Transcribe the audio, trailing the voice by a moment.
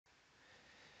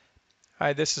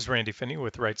Hi, this is Randy Finney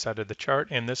with Right Side of the Chart,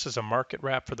 and this is a market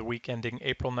wrap for the week ending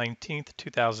April 19th,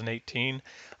 2018.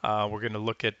 We're going to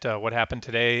look at what happened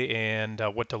today and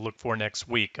what to look for next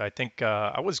week. I think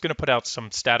I was going to put out some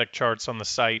static charts on the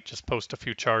site, just post a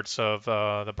few charts of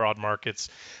the broad markets,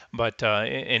 but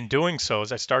in doing so,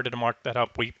 as I started to mark that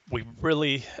up, we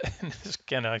really, and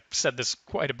again, I've said this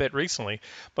quite a bit recently,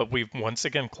 but we've once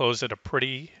again closed at a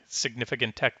pretty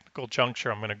significant technical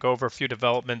juncture. I'm going to go over a few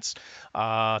developments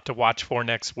to watch for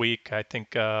next week. I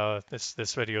think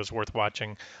this video is worth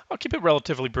watching. I'll keep it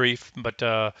relatively brief, but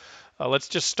let's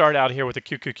just start out here with a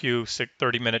QQQ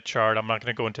 30-minute chart. I'm not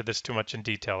going to go into this too much in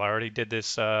detail. I already did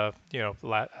this,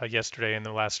 yesterday and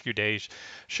the last few days,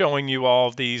 showing you all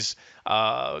of these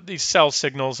sell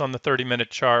signals on the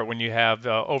 30-minute chart when you have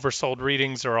oversold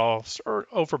readings or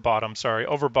overbought. I'm sorry,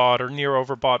 overbought or near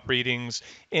overbought readings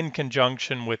in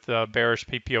conjunction with bearish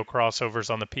PPO crossovers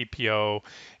on the PPO.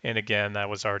 And again, that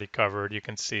was already covered. You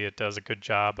can see it does a good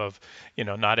job of,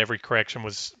 not every correction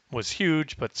was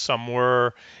huge, but some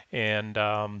were. And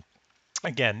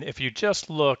again, if you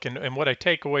just look, and what I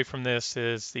take away from this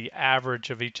is the average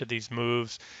of each of these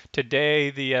moves. Today,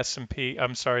 the S&P,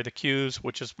 I'm sorry, the Qs,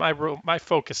 which is my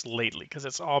focus lately, because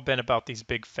it's all been about these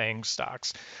big FANG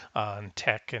stocks and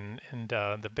tech and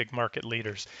the big market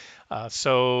leaders. That's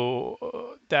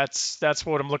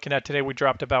what I'm looking at today. We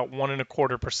dropped about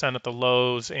 1.25% at the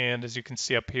lows, and as you can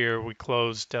see up here, we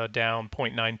closed down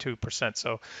 0.92%.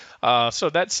 So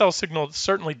that sell signal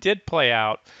certainly did play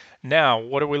out. Now,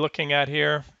 what are we looking at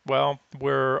here? Well,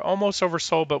 we're almost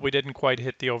oversold, but we didn't quite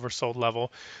hit the oversold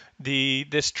level.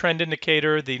 This trend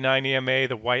indicator, the 9 EMA,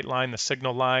 the white line, the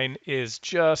signal line, is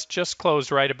just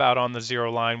closed right about on the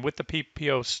zero line with the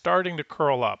PPO starting to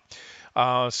curl up.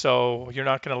 So you're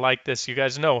not going to like this. You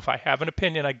guys know if I have an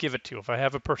opinion, I give it to you. If I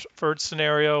have a preferred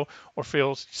scenario or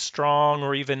feel strong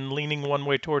or even leaning one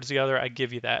way towards the other, I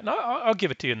give you that. And I'll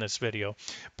give it to you in this video.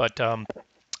 But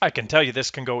I can tell you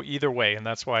this can go either way, and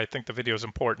that's why I think the video is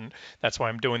important. That's why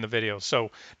I'm doing the video.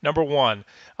 So number one,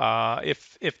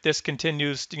 if this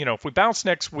continues, if we bounce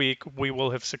next week, we will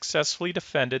have successfully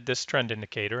defended this trend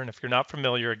indicator. And if you're not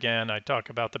familiar, again, I talk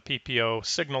about the PPO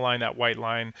signal line, that white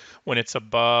line, when it's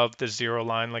above the zero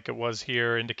line, like it was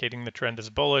here, indicating the trend is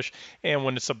bullish, and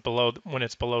when it's below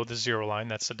the zero line,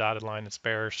 that's the dotted line, it's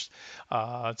bearish.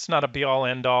 It's not a be-all,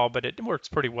 end-all, but it works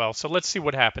pretty well. So let's see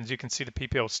what happens. You can see the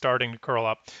PPO starting to curl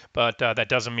up. But that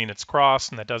doesn't mean it's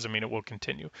crossed, and that doesn't mean it will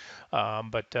continue.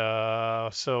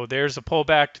 So there's a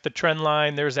pullback to the trend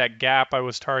line. There's that gap I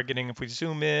was targeting. If we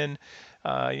zoom in,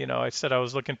 I said I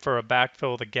was looking for a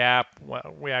backfill of the gap.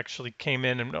 Well, we actually came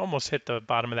in and almost hit the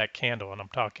bottom of that candle, and I'm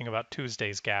talking about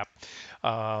Tuesday's gap.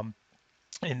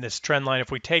 In this trend line, if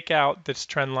we take out this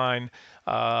trend line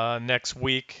next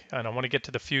week, and I want to get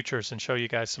to the futures and show you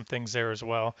guys some things there as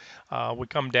well, we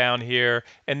come down here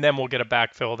and then we'll get a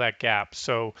backfill of that gap.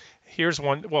 So here's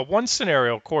one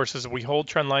scenario, of course, is we hold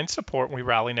trend line support and we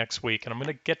rally next week, and I'm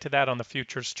going to get to that on the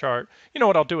futures chart. You know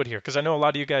what, I'll do it here because I know a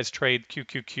lot of you guys trade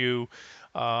QQQ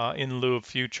in lieu of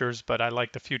futures, but I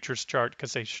like the futures chart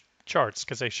because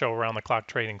they show around the clock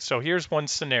trading. So here's one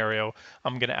scenario.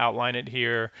 I'm going to outline it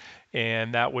here,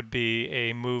 and that would be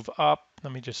a move up.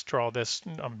 Let me just draw this.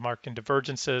 I'm marking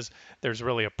divergences. There's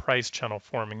really a price channel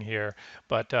forming here,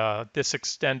 but this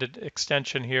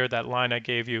extension here, that line I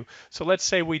gave you. So let's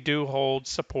say we do hold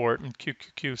support and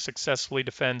QQQ successfully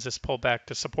defends this pullback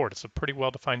to support. It's a pretty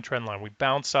well-defined trend line. We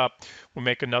bounce up, we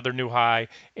make another new high,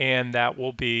 and that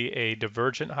will be a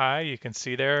divergent high. You can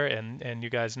see there, and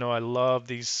you guys know I love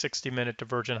these 60-minute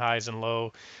divergent highs and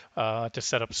low to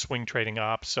set up swing trading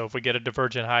ops. So if we get a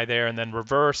divergent high there and then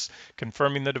reverse,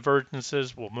 confirming the divergences,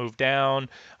 we'll move down.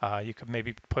 You could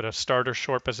maybe put a starter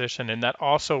short position, and that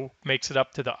also makes it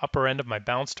up to the upper end of my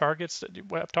bounce targets that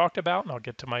I've talked about. And I'll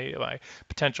get to my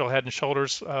potential head and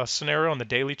shoulders scenario on the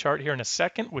daily chart here in a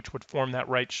second, which would form that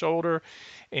right shoulder.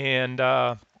 And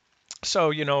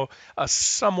so, a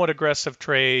somewhat aggressive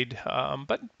trade,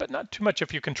 but not too much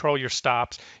if you control your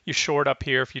stops. You short up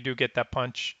here if you do get that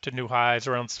punch to new highs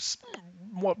around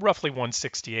roughly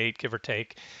 168, give or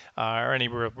take, or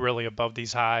anywhere really above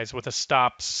these highs, with a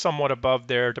stop somewhat above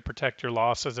there to protect your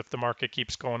losses if the market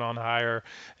keeps going on higher.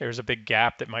 There's a big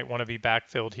gap that might want to be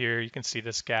backfilled here. You can see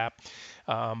this gap.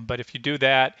 But if you do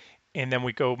that, and then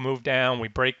we move down, we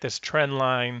break this trend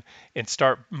line and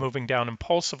start moving down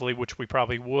impulsively, which we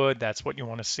probably would. That's what you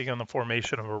want to see on the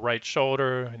formation of a right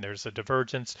shoulder, and there's a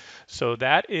divergence. So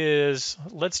that is,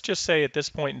 let's just say at this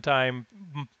point in time,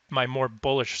 my more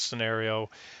bullish scenario.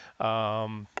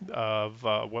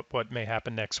 what may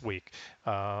happen next week.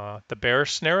 The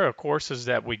bearish scenario, of course, is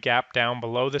that we gap down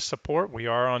below this support. We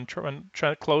are on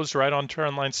closed right on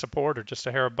trend line support or just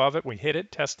a hair above it. We hit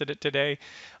it, tested it today.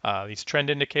 These trend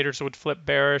indicators would flip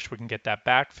bearish. We can get that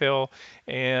backfill,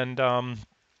 and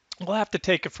we'll have to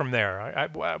take it from there.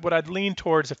 What I'd lean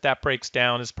towards if that breaks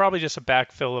down is probably just a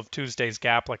backfill of Tuesday's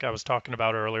gap, like I was talking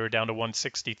about earlier, down to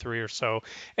 163 or so,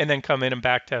 and then come in and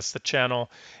backtest the channel,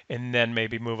 and then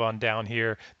maybe move on down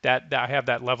here. That I have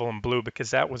that level in blue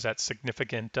because that was that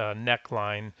significant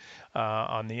neckline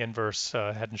on the inverse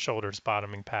head and shoulders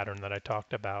bottoming pattern that I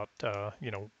talked about.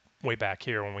 Way back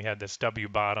here when we had this W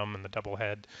bottom and the double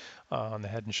head on the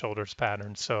head and shoulders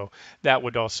pattern. So that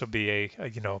would also be a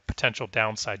potential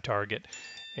downside target.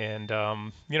 And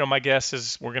my guess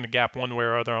is we're going to gap one way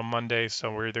or other on Monday.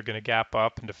 So we're either going to gap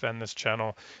up and defend this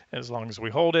channel. As long as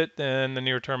we hold it, then the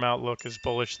near-term outlook is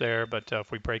bullish there. But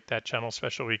if we break that channel,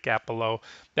 especially gap below,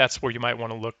 that's where you might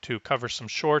want to look to cover some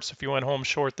shorts. If you went home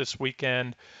short this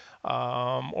weekend,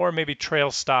 or maybe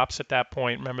trail stops at that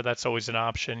point. Remember, that's always an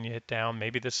option. You hit down.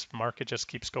 Maybe this market just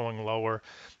keeps going lower.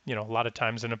 A lot of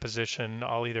times in a position,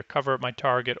 I'll either cover at my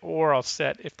target or I'll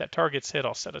set, if that target's hit,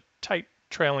 I'll set a tight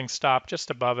trailing stop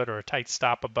just above it or a tight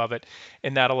stop above it,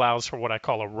 and that allows for what I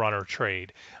call a runner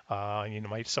trade.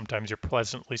 Sometimes you're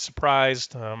pleasantly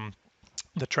surprised.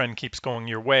 The trend keeps going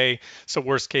your way. So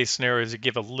worst case scenario is you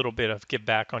give a little bit of give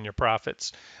back on your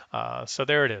profits. So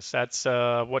there it is. That's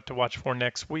what to watch for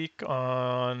next week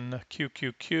on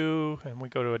QQQ. And we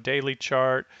go to a daily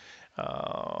chart.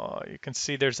 You can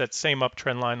see there's that same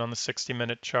uptrend line on the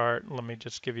 60-minute chart. Let me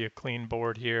just give you a clean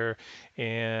board here.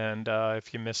 And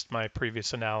if you missed my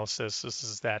previous analysis, this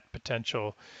is that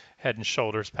potential head and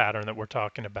shoulders pattern that we're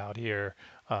talking about here.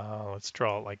 Let's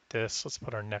draw it like this. Let's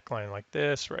put our neckline like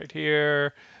this right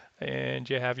here. And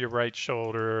you have your right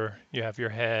shoulder, you have your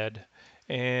head,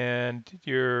 and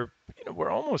we're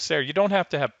almost there. You don't have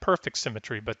to have perfect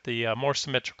symmetry, but the more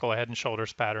symmetrical a head and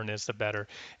shoulders pattern is, the better.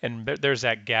 And there's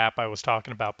that gap I was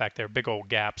talking about back there, big old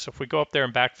gap. So if we go up there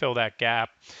and backfill that gap,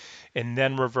 and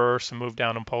then reverse and move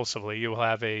down impulsively, you will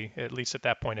have at least at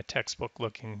that point, a textbook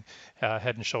looking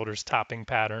head and shoulders topping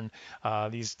pattern.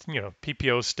 These,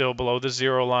 PPO still below the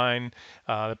zero line.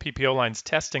 The PPO line's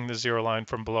testing the zero line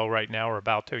from below right now. We're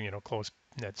about to, close.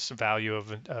 That's a value of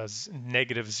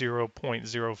negative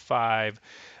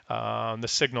 0.05. The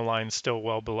signal line is still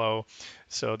well below.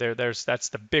 So that's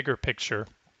the bigger picture.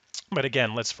 But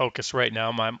again, let's focus right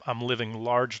now. I'm living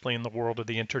largely in the world of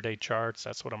the intraday charts.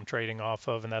 That's what I'm trading off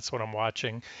of, and that's what I'm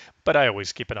watching. But I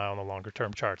always keep an eye on the longer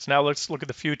term charts. Now let's look at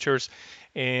the futures.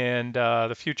 And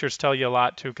the futures tell you a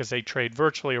lot too, because they trade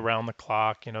virtually around the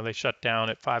clock. They shut down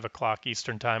at 5 o'clock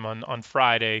Eastern time on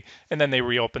Friday, and then they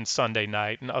reopen Sunday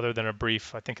night. And other than a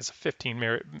brief, I think it's a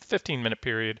 15-minute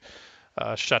period,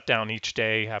 shut down each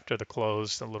day after the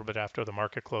close, a little bit after the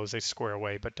market close, they square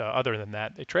away. But other than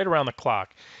that, they trade around the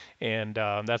clock. And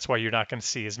that's why you're not going to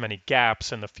see as many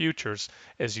gaps in the futures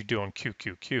as you do on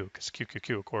QQQ, because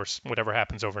QQQ, of course, whatever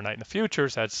happens overnight in the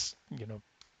futures, that's,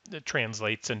 it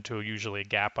translates into usually a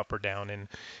gap up or down in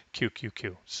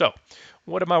QQQ. So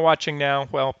what am I watching now?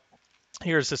 Well,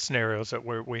 here's the scenarios that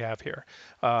we have here.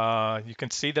 You can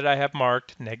see that I have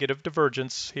marked negative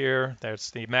divergence here.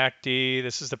 There's the MACD.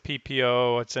 This is the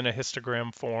PPO. It's in a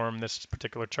histogram form. This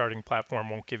particular charting platform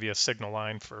won't give you a signal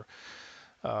line for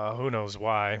who knows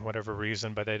why, whatever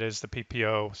reason, but it is the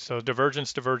PPO. So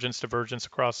divergence, divergence, divergence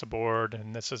across the board.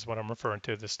 And this is what I'm referring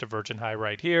to, this divergent high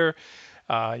right here.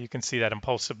 You can see that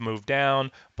impulsive move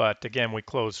down, but again, we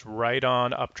closed right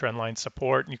on uptrend line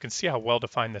support. And you can see how well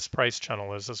defined this price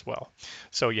channel is as well.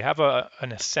 So you have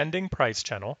an ascending price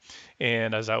channel.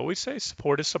 And as I always say,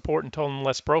 support is support until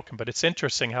unless broken, but it's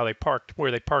interesting how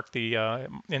where they parked the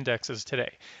indexes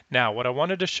today. Now, what I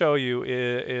wanted to show you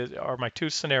are my two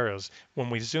scenarios. When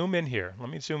we zoom in here, let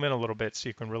me zoom in a little bit so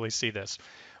you can really see this.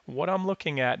 What I'm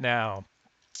looking at now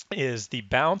is the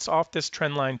bounce off this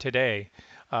trend line today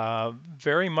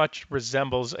very much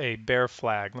resembles a bear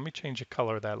flag. Let me change the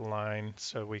color of that line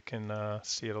so we can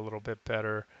see it a little bit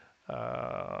better.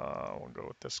 We'll go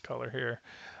with this color here.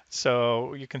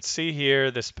 So you can see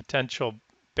here this potential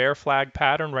bear flag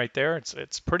pattern right there.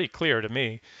 It's pretty clear to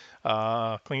me,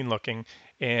 clean looking.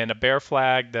 And a bear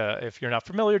flag, if you're not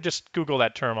familiar, just Google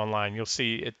that term online. You'll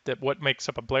see that what makes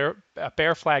up a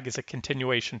bear flag is a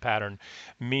continuation pattern,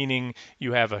 meaning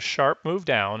you have a sharp move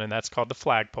down, and that's called the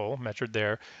flagpole, measured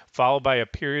there, followed by a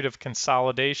period of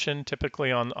consolidation,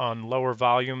 typically on lower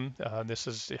volume. This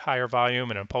is higher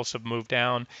volume, an impulsive move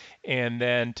down, and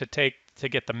then to take to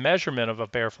get the measurement of a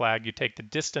bear flag, you take the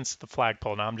distance of the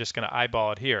flagpole. Now I'm just going to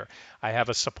eyeball it here. I have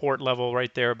a support level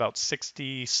right there, about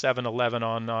 67.11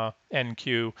 on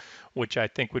NQ, which I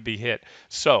think would be hit.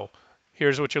 So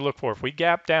here's what you look for. If we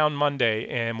gap down Monday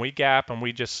and we gap and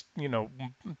we just,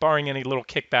 barring any little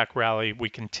kickback rally, we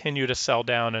continue to sell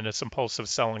down and it's impulsive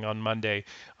selling on Monday,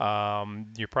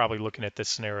 you're probably looking at this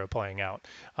scenario playing out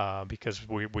because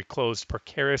we closed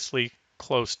precariously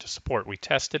close to support. We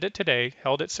tested it today,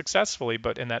 held it successfully,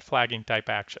 but in that flagging type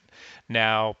action.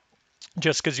 Now,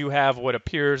 just because you have what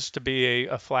appears to be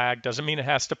a flag doesn't mean it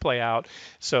has to play out.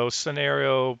 So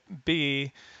scenario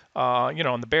B,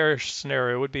 in the bearish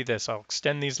scenario would be this. I'll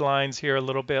extend these lines here a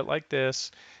little bit like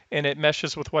this, and it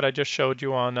meshes with what I just showed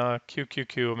you on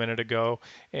QQQ a minute ago.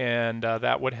 And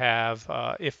that would have,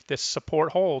 if this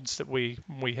support holds that we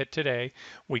hit today,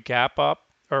 we gap up,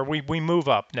 or we move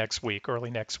up next week, early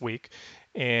next week,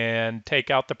 and take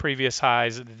out the previous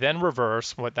highs, then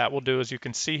reverse. What that will do is you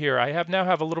can see here, I now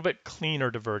have a little bit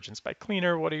cleaner divergence. By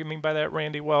cleaner, what do you mean by that,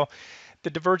 Randy? Well, the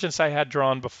divergence I had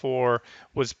drawn before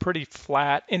was pretty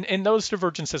flat, and those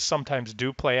divergences sometimes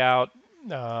do play out.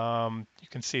 You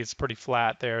can see it's pretty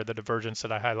flat there, the divergence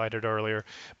that I highlighted earlier.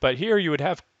 But here you would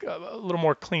have a little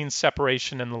more clean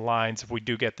separation in the lines if we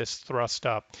do get this thrust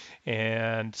up.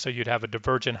 And so you'd have a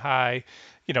divergent high,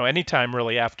 anytime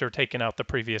really after taking out the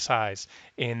previous highs.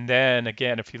 And then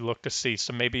again, if you look to see,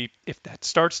 so maybe if that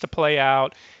starts to play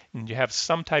out and you have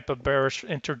some type of bearish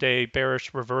intraday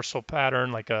bearish reversal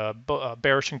pattern, like a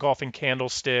bearish engulfing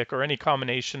candlestick or any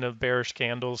combination of bearish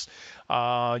candles,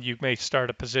 you may start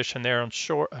a position there on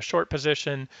a short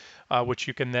position, which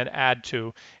you can then add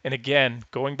to. And again,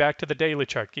 going back to the daily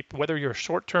chart, whether you're a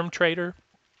short-term trader,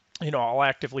 I'll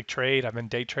actively trade. I've been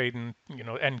day trading,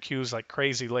 NQs like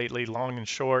crazy lately, long and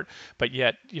short, but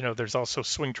yet, there's also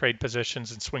swing trade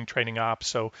positions and swing trading ops.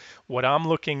 So what I'm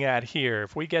looking at here,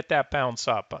 if we get that bounce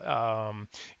up,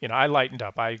 I lightened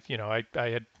up. I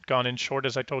had gone in short,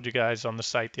 as I told you guys on the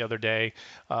site the other day,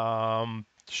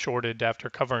 shorted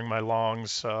after covering my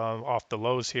longs off the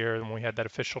lows here, and we had that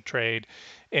official trade.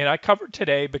 And I covered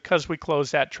today because we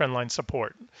closed that trendline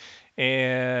support.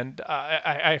 And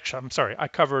I'm sorry, I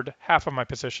covered half of my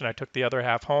position. I took the other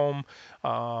half home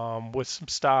with some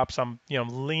stops. I'm,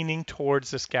 leaning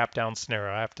towards this gap down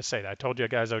scenario. I have to say that. I told you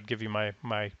guys I would give you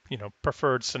my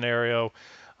preferred scenario.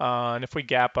 And if we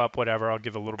gap up, whatever, I'll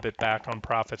give a little bit back on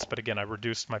profits. But again, I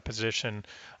reduced my position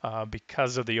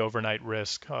because of the overnight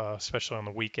risk, especially on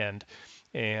the weekend.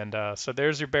 And so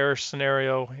there's your bearish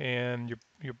scenario and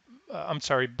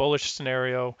your bullish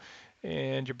scenario.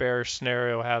 And your bearish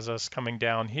scenario has us coming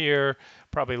down here,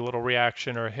 probably a little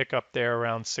reaction or a hiccup there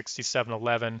around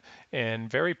 67.11, and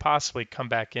very possibly come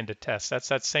back into test. That's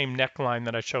that same neckline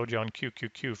that I showed you on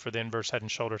QQQ for the inverse head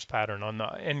and shoulders pattern. On the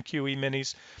NQ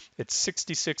Eminis, it's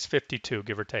 66.52,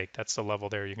 give or take. That's the level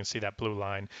there. You can see that blue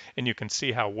line, and you can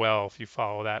see how well, if you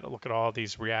follow that, look at all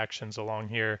these reactions along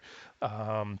here.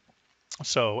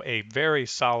 So a very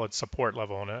solid support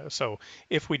level. And so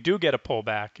if we do get a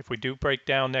pullback, if we do break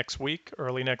down next week,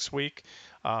 early next week,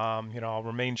 I'll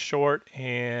remain short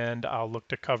and I'll look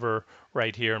to cover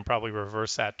right here and probably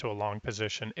reverse that to a long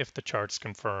position if the charts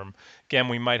confirm. Again,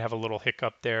 we might have a little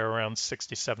hiccup there around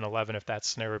 67.11 if that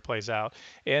scenario plays out.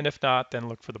 And if not, then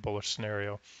look for the bullish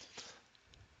scenario.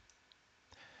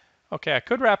 Okay, I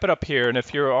could wrap it up here, and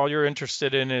if all you're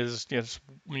interested in is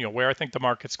where I think the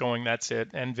market's going, that's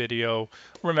it. End video.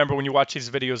 Remember, when you watch these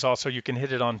videos, also you can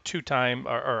hit it on go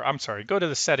to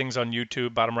the settings on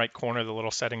YouTube, bottom right corner, the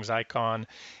little settings icon,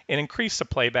 and increase the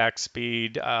playback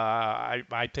speed.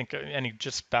 I think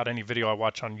just about any video I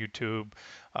watch on YouTube,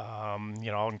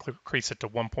 I'll increase it to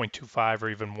 1.25 or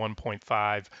even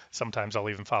 1.5. Sometimes I'll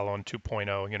even follow on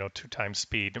 2.0, 2 times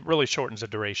speed. It really shortens the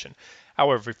duration.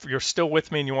 However, if you're still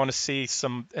with me and you want to see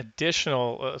some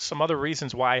additional, some other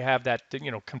reasons why I have that,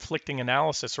 conflicting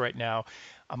analysis right now,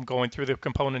 I'm going through the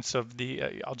components of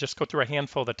I'll just go through a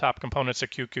handful of the top components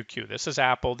of QQQ. This is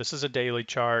Apple. This is a daily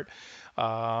chart.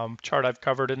 Chart I've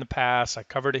covered in the past. I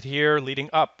covered it here leading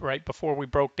up right before we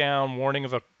broke down, warning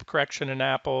of a correction in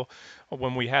Apple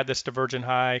when we had this divergent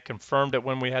high, confirmed it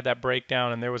when we had that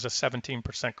breakdown, and there was a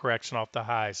 17% correction off the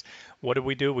highs. What did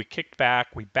we do? We kicked back.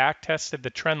 We back tested the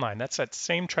trend line. That's that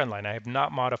same trend line. I have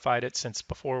not modified it since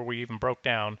before we even broke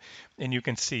down, and you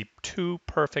can see 2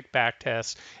 perfect back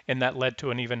tests, and that led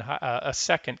to an even a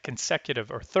second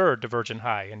consecutive or third divergent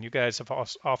high. And you guys have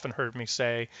often heard me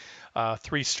say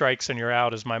 3 strikes and you're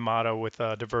out is my motto with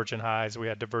divergent highs. We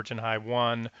had divergent high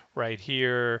 1 right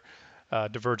here,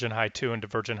 divergent high 2, and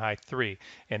divergent high 3,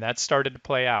 and that started to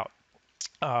play out.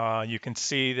 You can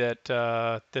see that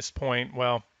at this point,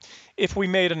 well, if we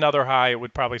made another high, it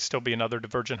would probably still be another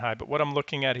divergent high. But what I'm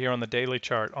looking at here on the daily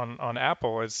chart on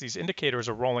Apple is these indicators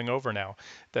are rolling over now.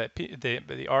 The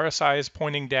RSI is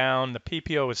pointing down. The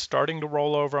PPO is starting to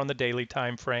roll over on the daily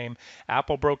time frame.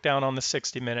 Apple broke down on the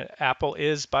 60-minute. Apple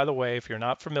is, by the way, if you're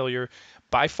not familiar,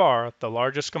 by far the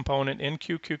largest component in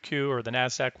QQQ or the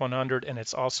Nasdaq 100, and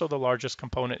it's also the largest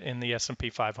component in the S&P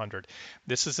 500.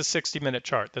 This is a 60-minute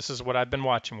chart. This is what I've been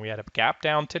watching. We had a gap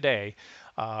down today,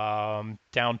 down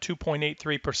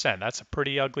 2.83%. That's a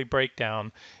pretty ugly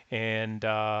breakdown, and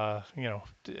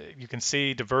you can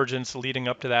see divergence leading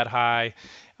up to that high.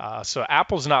 So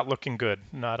Apple's not looking good.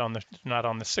 Not on the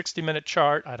 60-minute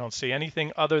chart. I don't see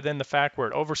anything other than the fact we're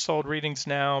at oversold readings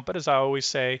now. But as I always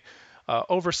say,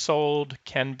 oversold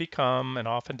can become and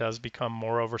often does become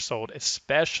more oversold,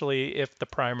 especially if the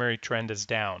primary trend is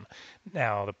down.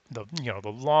 Now, the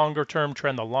longer term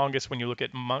trend, the longest when you look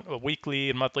at weekly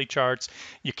and monthly charts,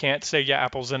 you can't say yeah,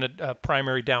 Apple's in a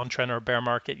primary downtrend or a bear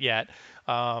market yet.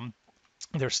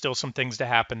 There's still some things to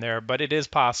happen there, but it is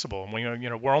possible. And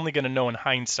we're only going to know in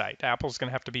hindsight. Apple's going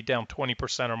to have to be down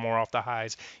 20% or more off the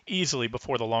highs easily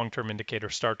before the long-term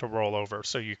indicators start to roll over.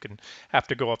 So you can have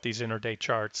to go off these intraday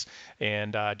charts,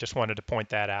 and just wanted to point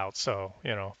that out. So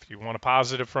if you want a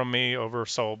positive from me,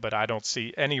 oversold, but I don't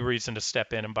see any reason to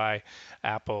step in and buy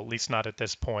Apple, at least not at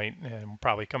this point, and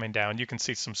probably coming down. You can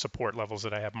see some support levels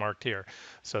that I have marked here.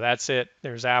 So that's it.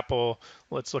 There's Apple.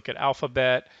 Let's look at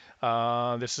Alphabet.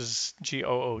 This is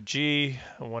GOOG,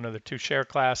 one of the two share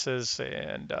classes,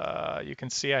 and you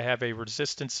can see I have a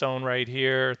resistance zone right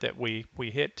here that we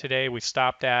hit today. We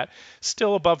stopped at,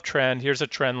 still above trend. Here's a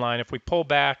trend line. If we pull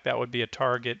back, that would be a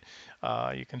target.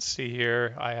 You can see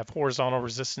here I have horizontal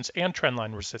resistance and trend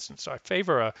line resistance. So I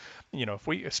favor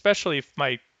especially if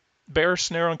my bearish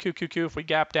scenario on QQQ, if we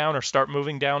gap down or start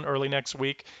moving down early next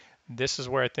week, this is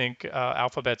where I think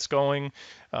Alphabet's going.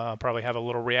 Probably have a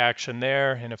little reaction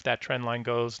there, and if that trend line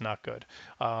goes, not good.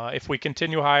 If we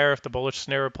continue higher, if the bullish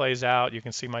scenario plays out, you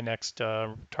can see my next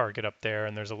target up there,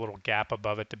 and there's a little gap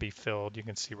above it to be filled. You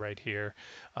can see right here.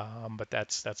 But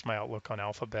that's my outlook on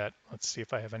Alphabet. Let's see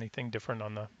if I have anything different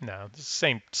on it's the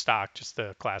same stock, just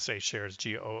the Class A shares,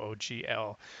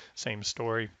 GOOGL, same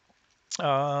story.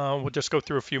 We'll just go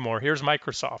through a few more. Here's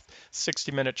Microsoft,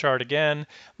 60-minute chart again.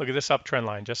 Look at this uptrend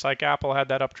line. Just like Apple had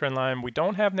that uptrend line, we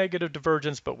don't have negative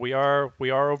divergence, but we are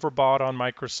overbought on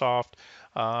Microsoft.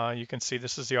 You can see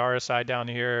this is the RSI down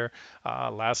here.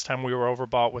 Last time we were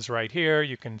overbought was right here.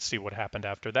 You can see what happened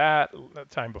after that. The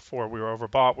time before we were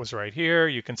overbought was right here.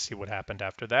 You can see what happened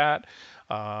after that.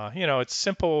 It's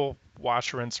simple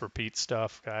wash, rinse, repeat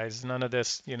stuff, guys. None of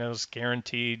this, is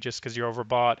guaranteed just because you're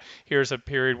overbought. Here's a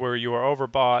period where you were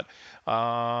overbought.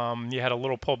 You had a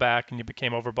little pullback and you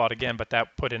became overbought again, but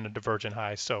that put in a divergent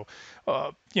high. So,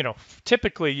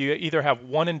 typically you either have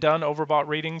one and done overbought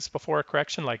readings before a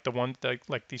correction, like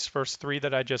like these first three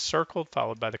that I just circled,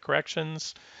 followed by the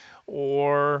corrections,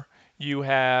 or you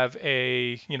have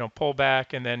a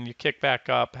pullback and then you kick back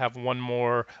up, have one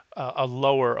more a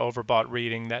lower overbought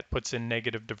reading that puts in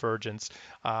negative divergence.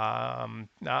 I'm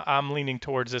leaning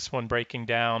towards this one breaking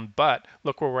down, but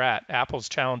look where we're at. Apple's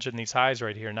challenging these highs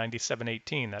right here,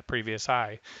 97.18, that previous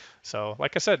high. So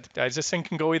like I said, guys, this thing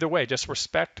can go either way. Just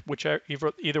respect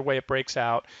either way it breaks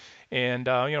out. And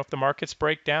if the markets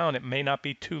break down, it may not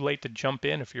be too late to jump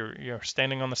in if you're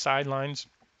standing on the sidelines.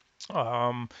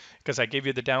 Because I gave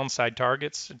you the downside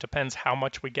targets. It depends how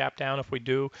much we gap down if we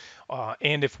do,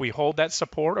 and if we hold that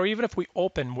support, or even if we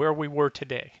open where we were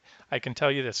today. I can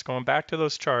tell you this, going back to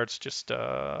those charts,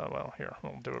 here,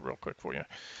 I'll do it real quick for you.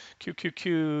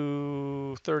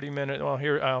 QQQ 30-minute, well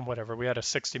here, whatever, we had a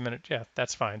 60-minute, yeah,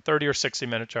 that's fine. 30 or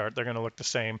 60-minute chart, they're going to look the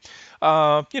same.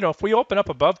 If we open up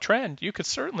above trend, you could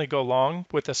certainly go long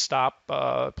with a stop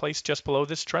placed just below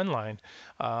this trend line,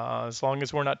 as long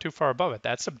as we're not too far above it.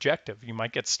 That's objective. You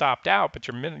might get stopped out, but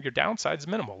your downside's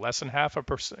minimal, less than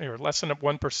 0.5% or less than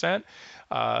 1%,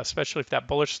 especially if that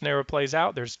bullish scenario plays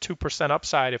out. There's 2%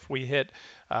 upside if we hit.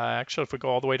 Actually, if we go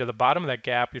all the way to the bottom of that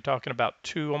gap, you're talking about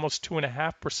almost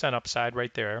 2.5% upside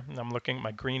right there. And I'm looking at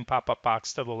my green pop-up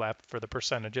box to the left for the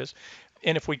percentages.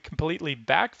 And if we completely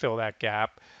backfill that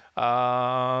gap,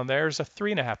 there's a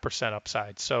 3.5%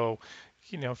 upside. So,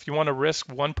 if you want to risk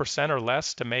 1% or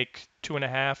less to make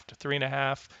 2.5 to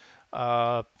 3.5,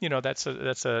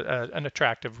 that's an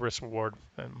attractive risk reward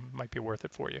and might be worth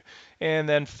it for you. And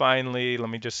then finally, let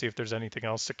me just see if there's anything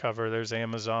else to cover. There's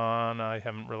Amazon. I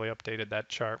haven't really updated that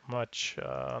chart much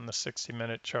on the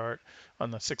 60-minute chart,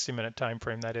 on the 60-minute time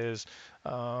frame, that is.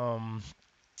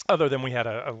 other than we had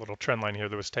a little trend line here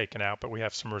that was taken out, but we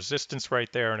have some resistance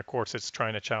right there, and of course it's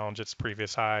trying to challenge its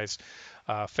previous highs.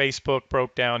 Facebook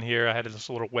broke down here. I had this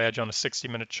little wedge on a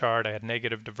 60-minute chart. I had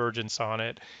negative divergence on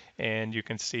it, and you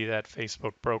can see that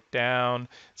Facebook broke down.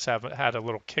 It's had a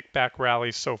little kickback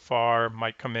rally so far.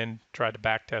 Might come in, try to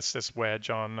backtest this wedge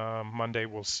on Monday.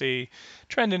 We'll see.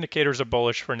 Trend indicators are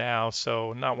bullish for now,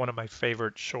 so not one of my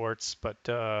favorite shorts, but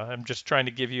I'm just trying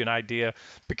to give you an idea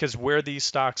because where these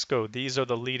stocks go, these are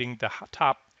the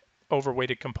top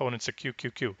overweighted components of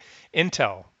QQQ.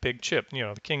 Intel, big chip,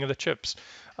 the king of the chips,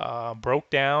 broke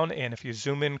down, and if you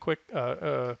zoom in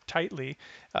tightly,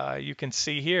 you can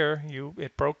see here,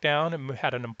 it broke down and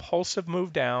had an impulsive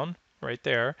move down right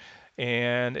there,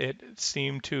 and it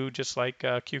seemed to, just like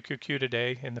QQQ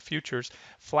today in the futures,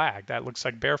 flag. That looks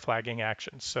like bear flagging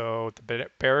action. So the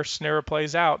bearish scenario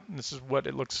plays out. And this is what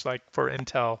it looks like for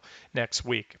Intel next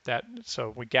week.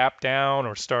 So we gap down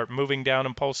or start moving down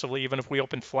impulsively, even if we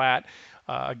open flat.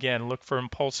 Again, look for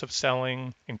impulsive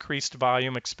selling, increased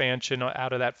volume expansion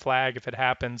out of that flag if it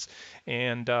happens,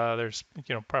 and there's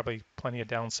probably plenty of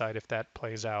downside if that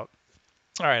plays out.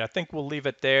 All right, I think we'll leave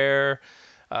it there.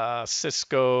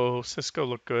 Cisco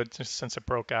looked good since it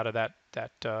broke out of that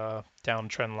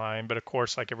downtrend line. But of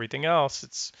course, like everything else,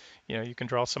 it's you can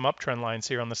draw some uptrend lines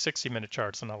here on the 60-minute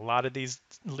charts, and a lot of these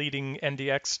leading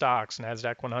NDX stocks,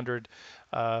 Nasdaq 100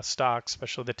 stocks,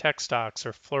 especially the tech stocks,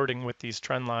 are flirting with these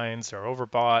trend lines. They're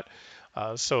overbought.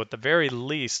 So at the very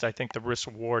least, I think the risk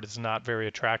reward is not very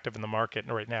attractive in the market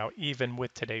right now, even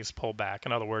with today's pullback.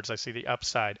 In other words, I see the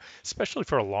upside, especially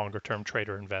for a longer term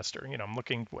trader investor. I'm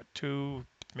looking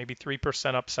maybe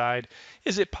 3% upside.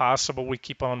 Is it possible we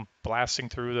keep on blasting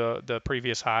through the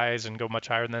previous highs and go much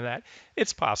higher than that?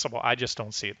 It's possible. I just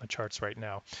don't see it in the charts right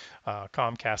now.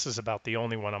 Comcast is about the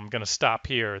only one. I'm going to stop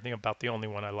here. About the only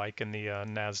one I like in the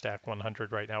Nasdaq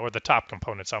 100 right now, or the top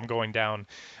components. I'm going down.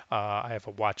 I have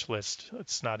a watch list.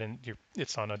 It's not in.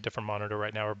 It's on a different monitor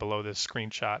right now, or below this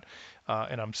screenshot,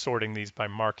 and I'm sorting these by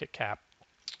market cap.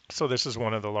 So this is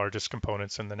one of the largest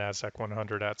components in the Nasdaq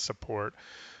 100 at support,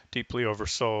 deeply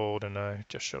oversold, and I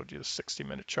just showed you the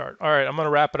 60-minute chart. All right, I'm going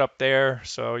to wrap it up there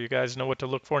so you guys know what to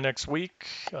look for next week.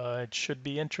 It should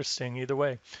be interesting either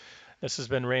way. This has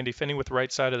been Randy Finney with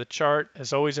Right Side of the Chart.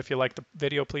 As always, if you like the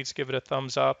video, please give it a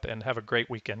thumbs up and have a great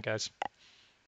weekend, guys.